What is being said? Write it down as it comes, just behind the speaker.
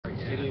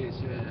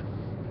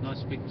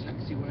nice big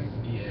taxiway.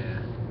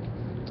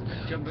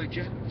 Yeah. Jumbo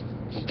jet.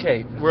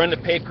 Okay, we're on the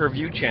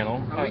pay-per-view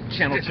channel,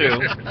 channel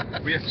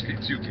 2. We have to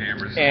get 2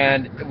 cameras.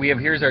 And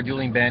here's our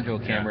dueling banjo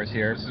cameras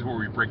here. This is where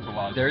we break the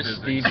laws There's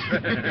of physics.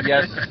 Steve.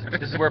 Yes,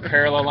 this is where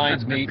parallel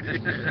lines meet.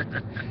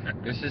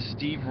 This is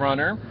Steve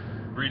Runner.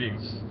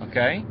 Greetings.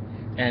 Okay,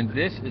 and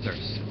this is our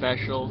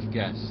special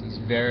guest. He's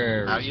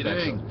very How you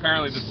special. doing?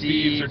 Apparently the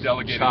Steve Steves are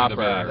delegated Chopper. in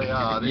the back. They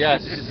are.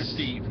 Yes. This is the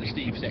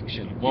Steve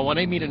section. Well, when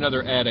I meet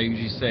another Ed, I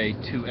usually say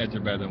 2 Eds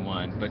are better than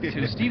 1, but 2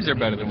 Steves are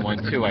better than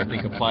 1 too. I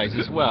think applies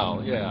as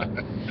well. Yeah.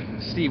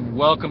 Steve,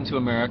 welcome to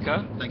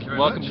America. Thank you very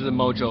welcome much. to the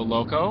Mojo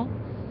Loco.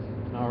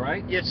 All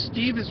right. Yes,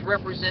 Steve is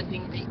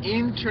representing the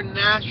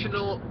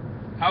international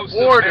House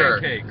order.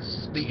 of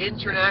Pancakes. The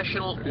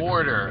international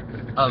order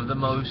of the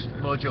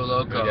Mojo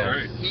Loco.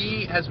 That's right.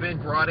 He has been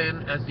brought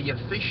in as the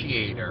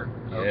officiator,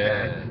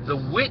 okay? Yes. The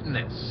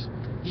witness.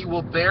 He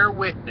will bear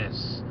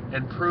witness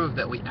and prove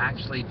that we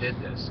actually did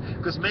this.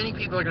 Because many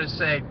people are going to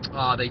say,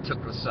 oh, they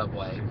took the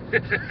subway.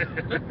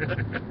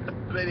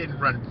 They didn't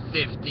run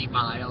 50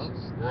 miles.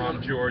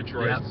 Ron George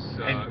writes,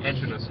 And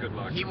wishing us good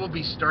luck. he will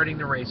be starting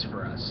the race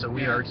for us. So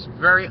we are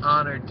very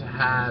honored to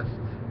have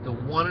the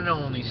one and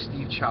only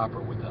Steve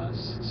Chopper with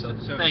us. So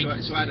thank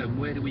you. So Adam,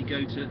 where do we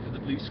go for the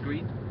blue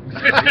screen?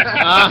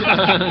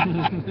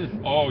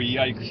 Oh,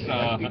 yikes.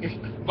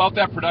 About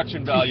that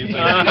production value thing.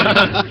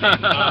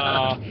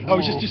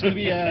 Just to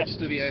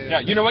be Yeah,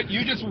 you know what?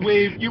 You just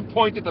wave, you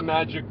point at the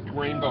magic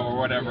rainbow or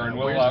whatever, and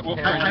we'll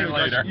find you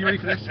later. You ready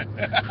for this? Who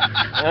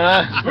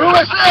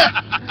is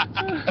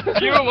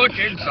it? You look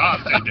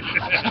exhausted.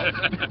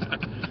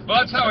 Well,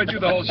 that's how I do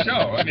the whole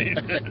show. I mean,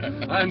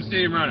 I'm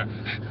Steve Runner.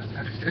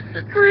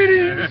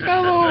 Greetings,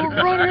 fellow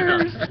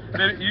runners.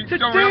 You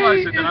don't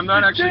realize it that I'm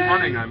not actually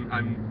running.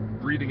 I'm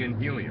breathing in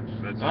helium.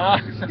 That's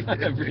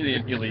I'm breathing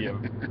in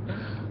helium.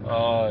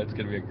 Oh, it's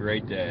gonna be a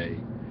great day.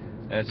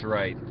 That's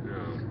right.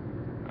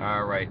 Yeah.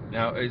 All right.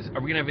 Now,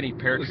 are we gonna have any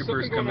paratroopers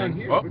something going come on in?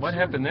 here. What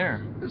happened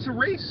there? There's a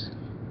race.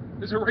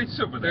 There's a race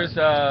over there. There's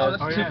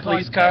that's 2 the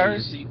police 5K.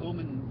 cars. The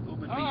Ormond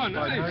Beach nice.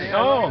 5K.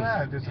 Oh.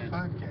 There's a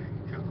 5K.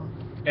 Cool.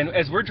 And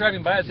as we're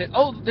driving by, I said,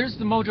 "Oh, there's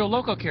the Mojo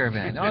Loco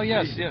caravan." Oh,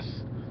 yes, yes.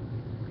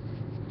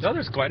 So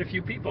there's quite a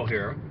few people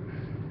here.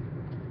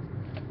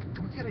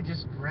 We could have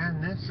just ran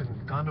this and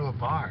gone to a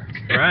bar.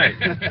 Right.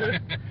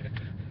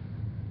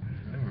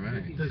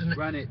 You just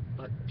ran it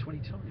like 20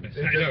 times.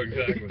 I know,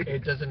 exactly.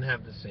 It doesn't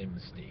have the same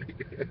mystique.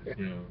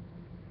 Yeah.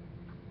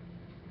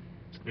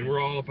 And we're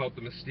all about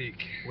the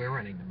mystique. We're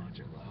running the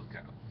Mojo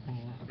Loco.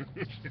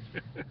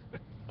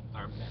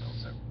 Our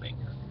medals are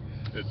bigger.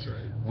 That's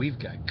right. We've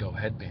got Go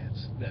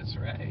headbands. That's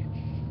right.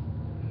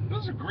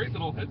 Those are great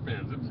little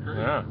headbands. It was great.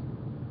 Yeah.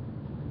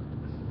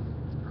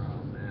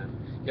 Oh,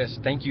 man. Yes,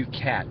 thank you,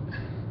 Kat,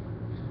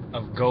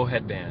 of Go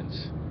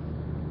headbands.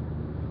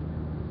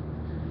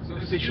 So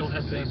this Official is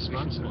headband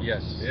sponsor.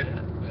 Yes.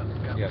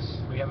 Yeah. Yes.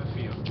 We have a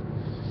few.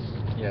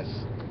 Yes.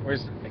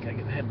 I gotta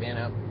get the headband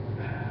out.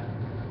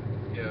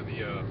 Yeah,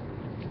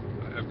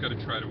 I've got to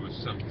try to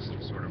assemble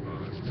some sort of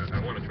I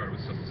want to try to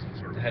assemble some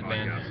sort of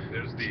Headband. podcast.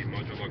 There's the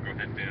Mojo Loco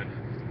headband.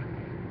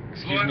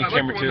 Excuse me, I like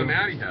camera the 2. one that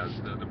Maddie has,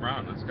 the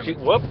brown. That's kind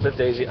of Whoop, the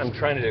Daisy. I'm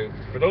trying to.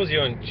 For those of you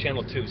on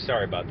channel 2,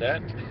 sorry about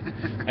that.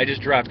 I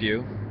just dropped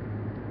you.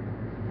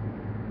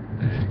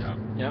 There you go.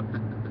 Yep.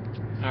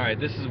 All right,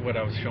 this is what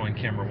I was showing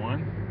camera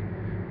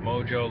 1.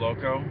 Mojo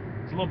Loco.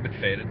 It's a little bit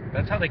faded.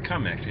 That's how they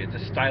come, actually. It's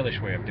a stylish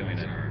way of doing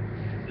it.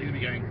 They're going to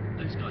be going,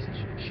 those guys are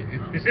shit.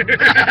 Yes.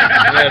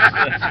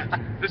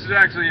 This is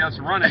actually us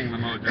running the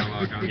Mojo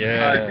Loco.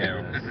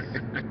 Yeah.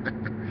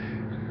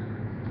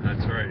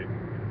 That's right.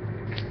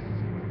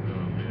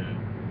 Oh man.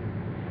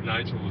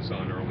 Nigel was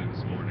on early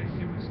this morning.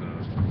 He was